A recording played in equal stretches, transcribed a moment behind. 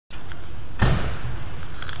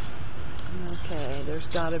Okay, there's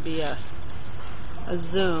got to be a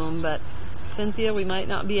zoom, but Cynthia, we might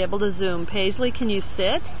not be able to zoom. Paisley, can you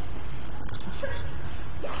sit?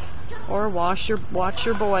 Or watch your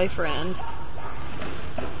boyfriend.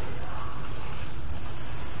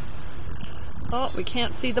 Oh, we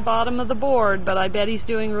can't see the bottom of the board, but I bet he's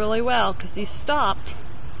doing really well because he's stopped.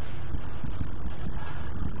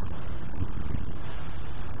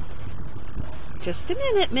 Just a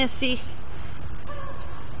minute, Missy.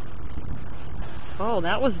 Oh,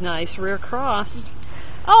 that was nice. Rear crossed.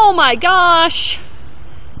 Oh my gosh!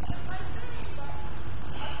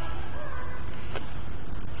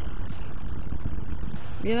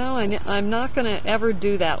 You know, I'm not going to ever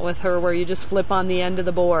do that with her where you just flip on the end of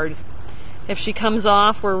the board. If she comes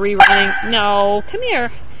off, we're rerunning. No, come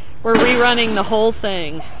here. We're rerunning the whole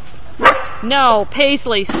thing. No,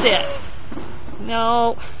 Paisley, sit.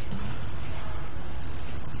 No.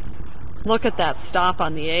 Look at that stop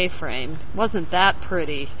on the A-frame. Wasn't that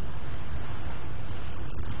pretty?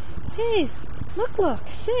 Hey, look,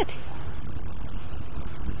 sit.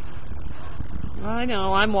 I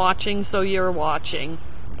know, I'm watching, so you're watching.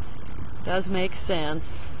 Does make sense.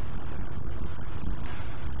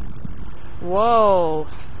 Whoa.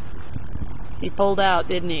 He pulled out,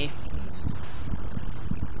 didn't he?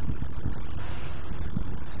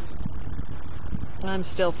 I'm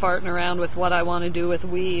still farting around with what I want to do with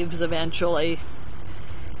weaves eventually.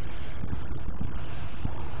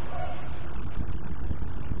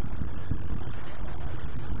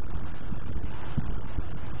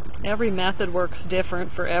 Every method works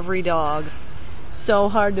different for every dog. So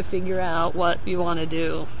hard to figure out what you want to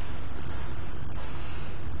do.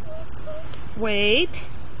 Wait.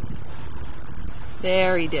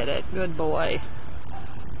 There, he did it. Good boy.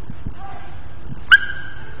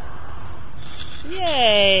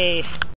 Yay!